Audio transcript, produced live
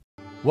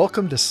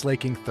Welcome to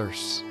Slaking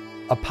Thirsts,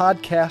 a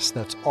podcast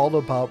that's all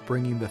about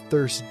bringing the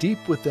thirst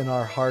deep within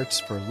our hearts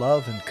for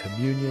love and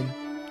communion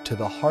to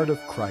the heart of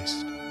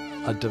Christ,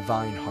 a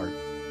divine heart,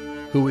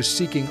 who is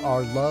seeking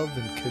our love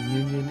and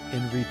communion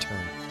in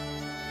return.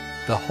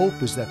 The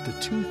hope is that the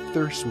two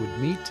thirsts would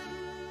meet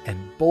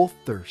and both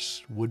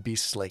thirsts would be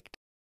slaked.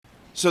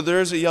 So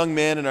there's a young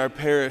man in our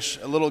parish,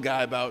 a little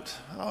guy about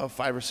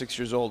 5 or 6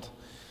 years old.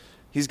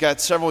 He's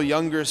got several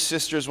younger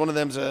sisters. One of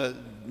them's a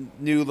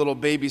new little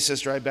baby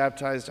sister I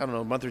baptized, a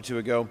month or two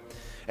ago.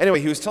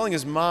 Anyway, he was telling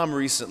his mom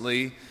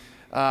recently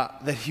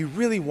that he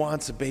really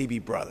wants a baby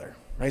brother,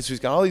 right? So he's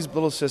got all these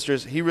little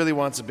sisters. He really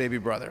wants a baby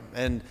brother.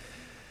 And,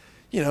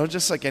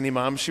 just like any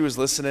mom, she was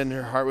listening.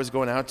 Her heart was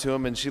going out to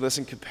him, and she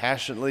listened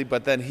compassionately.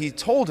 But then he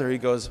told her, he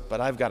goes, "But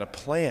I've got a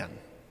plan."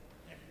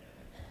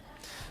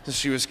 So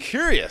she was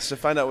curious to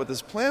find out what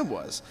this plan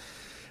was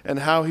and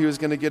how he was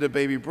going to get a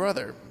baby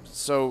brother.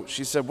 So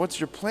she said,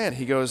 "What's your plan?"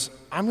 He goes,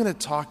 "I'm going to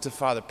talk to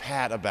Father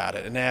Pat about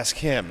it and ask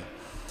him."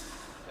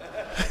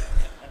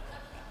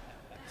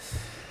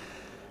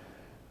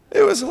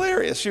 It was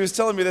hilarious. She was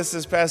telling me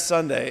this past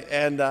Sunday,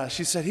 and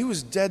she said he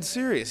was dead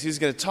serious. He was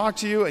going to talk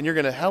to you, and you're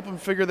going to help him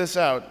figure this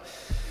out.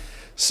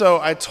 So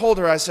I told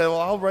her, I said, "Well,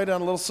 I'll write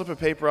on a little slip of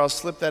paper. I'll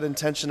slip that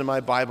intention in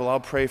my Bible. I'll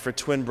pray for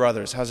twin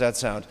brothers." How's that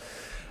sound?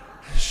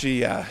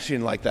 She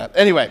didn't like that.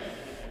 Anyway,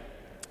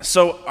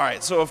 so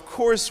of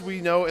course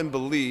we know and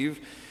believe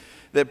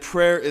that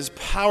prayer is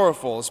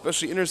powerful,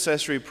 especially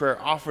intercessory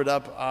prayer offered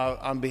up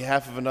on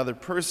behalf of another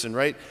person,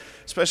 right?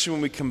 Especially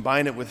when we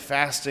combine it with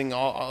fasting,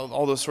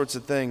 all those sorts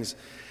of things.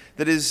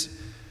 That is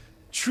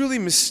truly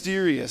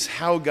mysterious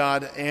how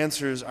God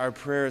answers our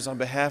prayers on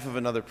behalf of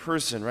another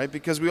person, right?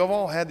 Because we have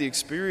all had the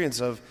experience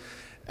of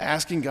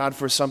asking God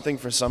for something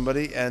for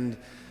somebody, and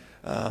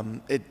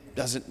it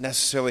doesn't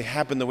necessarily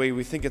happen the way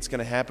we think it's going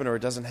to happen, or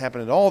it doesn't happen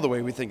at all the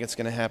way we think it's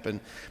going to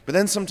happen. But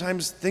then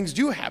sometimes things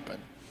do happen.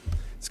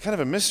 It's kind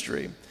of a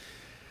mystery.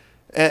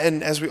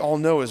 And as we all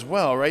know as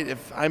well, right,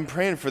 if I'm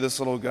praying for this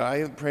little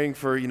guy, praying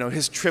for,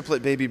 his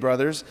triplet baby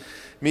brothers,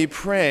 me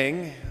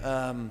praying,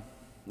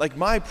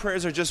 my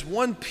prayers are just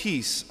one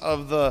piece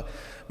of the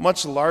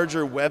much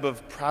larger web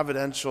of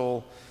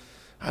providential,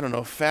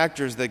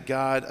 factors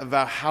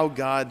about how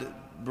God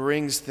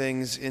brings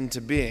things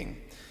into being.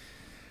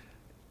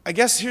 I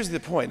guess here's the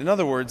point. In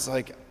other words,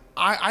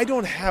 I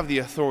don't have the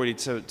authority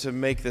to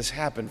make this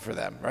happen for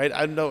them, right?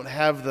 I don't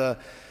have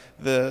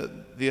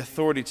the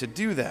authority to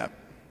do that.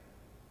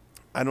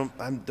 I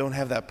don't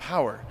have that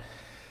power.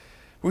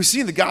 We see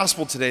in the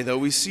gospel today, though,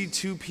 we see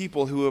two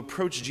people who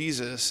approach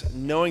Jesus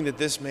knowing that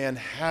this man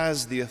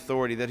has the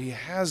authority, that he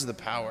has the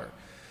power,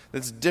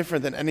 that's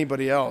different than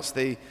anybody else.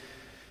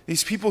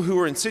 These people who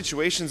were in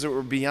situations that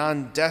were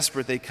beyond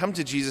desperate, they come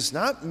to Jesus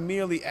not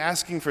merely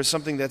asking for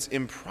something that's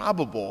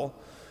improbable,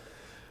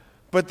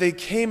 but they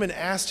came and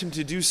asked him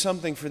to do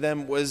something for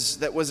them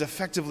that was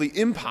effectively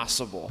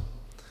impossible.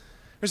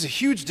 There's a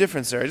huge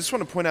difference there. I just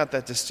want to point out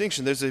that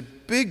distinction. There's a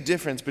big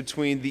difference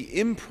between the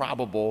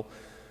improbable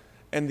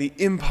and the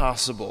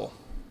impossible.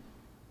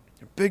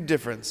 A big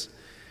difference.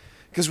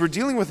 Because we're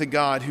dealing with a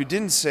God who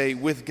didn't say,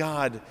 with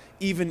God,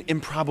 even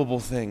improbable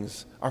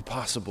things are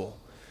possible.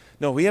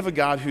 No, we have a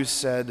God who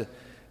said,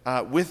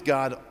 with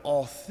God,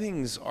 all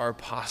things are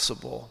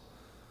possible.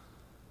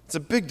 It's a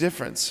big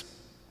difference.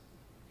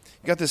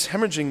 You got this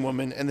hemorrhaging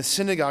woman and the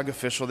synagogue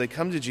official. They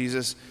come to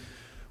Jesus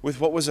with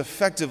what was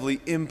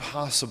effectively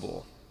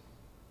impossible.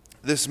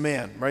 This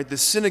man, right,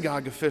 this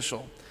synagogue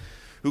official,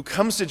 who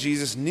comes to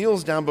Jesus,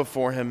 kneels down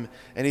before him,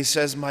 and he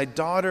says, "My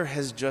daughter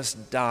has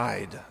just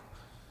died.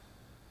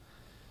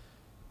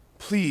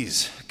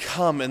 Please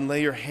come and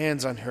lay your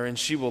hands on her, and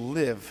she will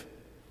live."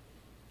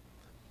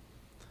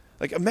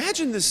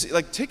 Imagine this,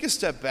 take a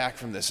step back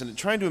from this, and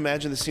trying to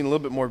imagine the scene a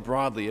little bit more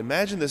broadly.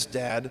 Imagine this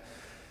dad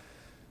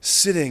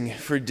sitting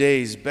for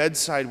days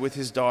bedside with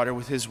his daughter,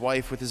 with his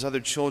wife, with his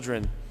other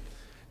children,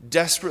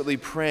 desperately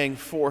praying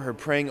for her,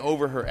 praying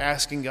over her,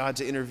 asking God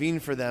to intervene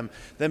for them,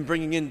 then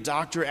bringing in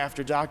doctor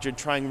after doctor,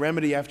 trying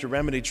remedy after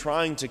remedy,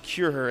 trying to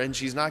cure her, and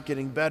she's not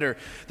getting better.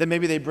 Then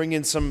maybe they bring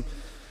in some,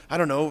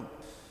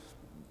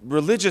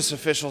 religious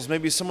officials,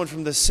 maybe someone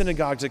from the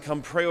synagogue to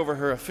come pray over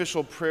her,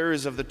 official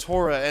prayers of the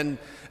Torah, and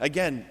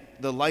again,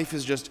 the life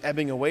is just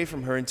ebbing away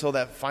from her until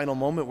that final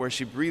moment where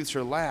she breathes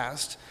her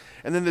last.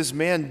 And then this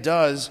man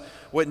does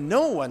what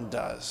no one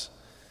does.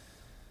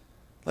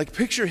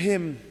 Picture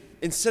him,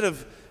 instead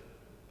of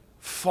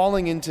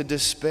falling into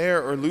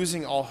despair or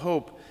losing all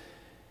hope,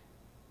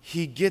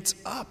 he gets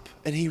up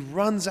and he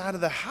runs out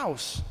of the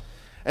house.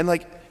 And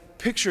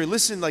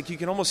listen, you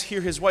can almost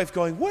hear his wife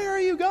going, "Where are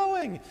you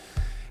going?"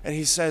 And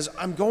he says,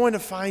 "I'm going to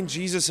find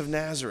Jesus of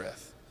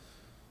Nazareth."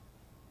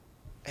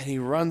 And he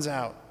runs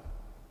out.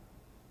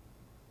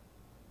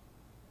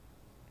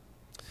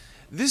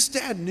 This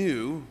dad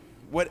knew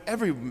what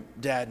every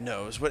dad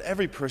knows, what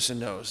every person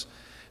knows,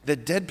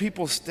 that dead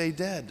people stay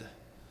dead.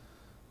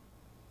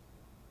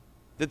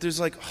 That there's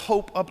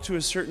hope up to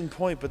a certain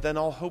point, but then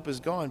all hope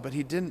is gone. But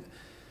he didn't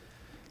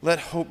let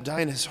hope die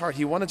in his heart.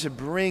 He wanted to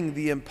bring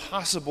the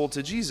impossible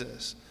to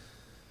Jesus.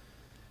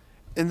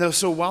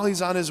 So while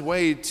he's on his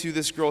way to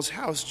this girl's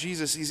house,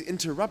 he's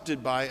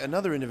interrupted by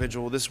another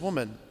individual, this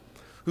woman,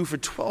 who for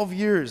 12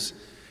 years,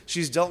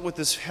 she's dealt with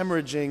this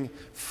hemorrhaging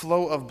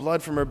flow of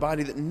blood from her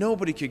body that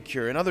nobody could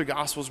cure. In other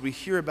Gospels, we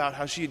hear about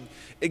how she had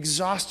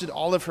exhausted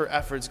all of her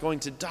efforts, going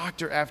to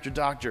doctor after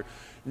doctor.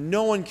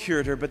 No one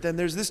cured her, but then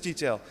there's this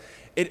detail.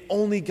 It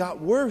only got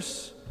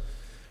worse,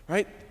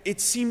 right? It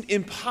seemed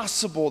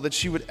impossible that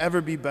she would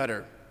ever be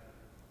better.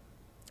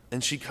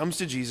 And she comes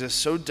to Jesus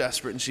so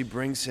desperate, and she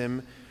brings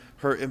him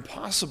her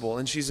impossible,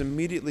 and she's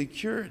immediately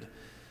cured.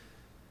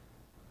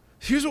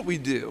 Here's what we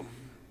do.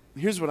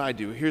 Here's what I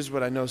do. Here's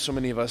what I know so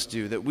many of us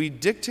do, that we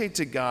dictate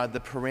to God the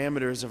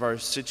parameters of our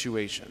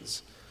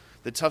situations,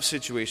 the tough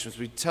situations.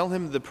 We tell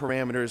him the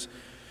parameters,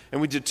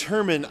 and we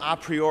determine a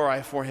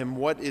priori for him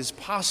what is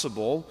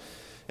possible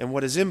and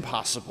what is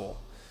impossible.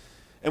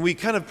 And we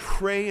kind of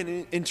pray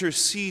and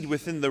intercede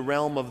within the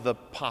realm of the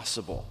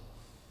possible.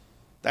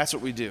 That's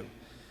what we do.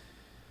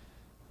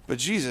 But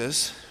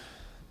Jesus,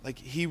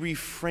 he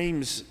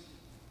reframes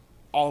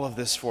all of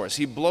this for us.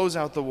 He blows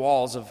out the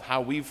walls of how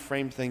we've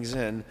framed things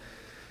in.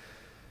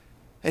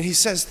 And he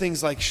says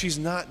things like, she's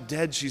not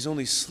dead, she's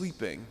only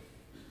sleeping.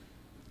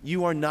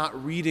 You are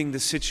not reading the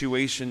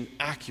situation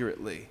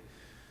accurately.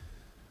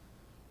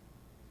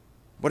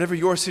 Whatever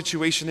your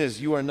situation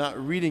is, you are not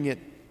reading it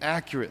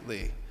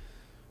accurately.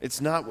 It's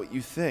not what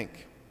you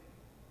think.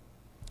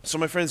 So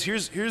my friends,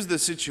 here's the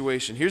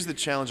situation. Here's the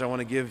challenge I want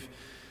to give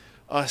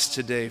us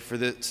today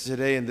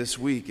today and this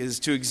week, is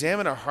to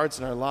examine our hearts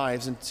and our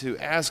lives and to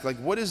ask,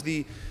 what is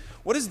the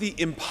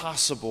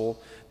impossible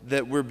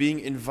that we're being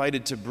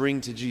invited to bring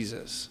to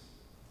Jesus?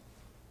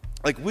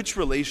 Which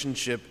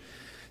relationship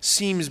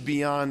seems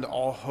beyond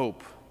all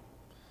hope?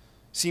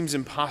 Seems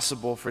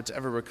impossible for it to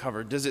ever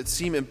recover? Does it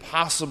seem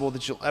impossible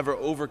that you'll ever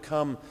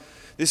overcome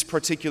this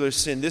particular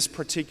sin, this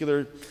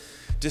particular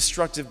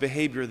destructive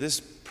behavior, this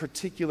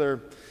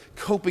particular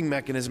coping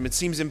mechanism? It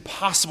seems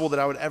impossible that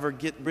I would ever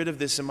get rid of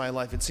this in my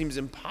life. It seems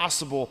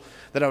impossible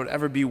that I would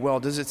ever be well.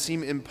 Does it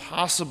seem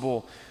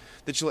impossible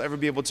that you'll ever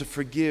be able to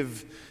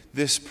forgive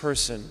this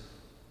person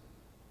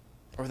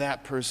or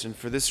that person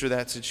for this or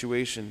that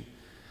situation?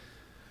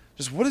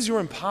 Just what is your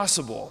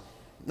impossible?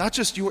 Not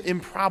just your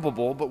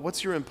improbable, but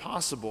what's your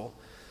impossible?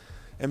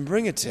 And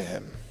bring it to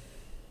him.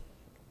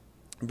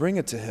 Bring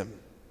it to him.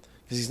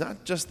 Because he's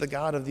not just the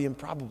God of the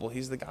improbable,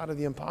 he's the God of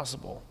the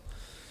impossible.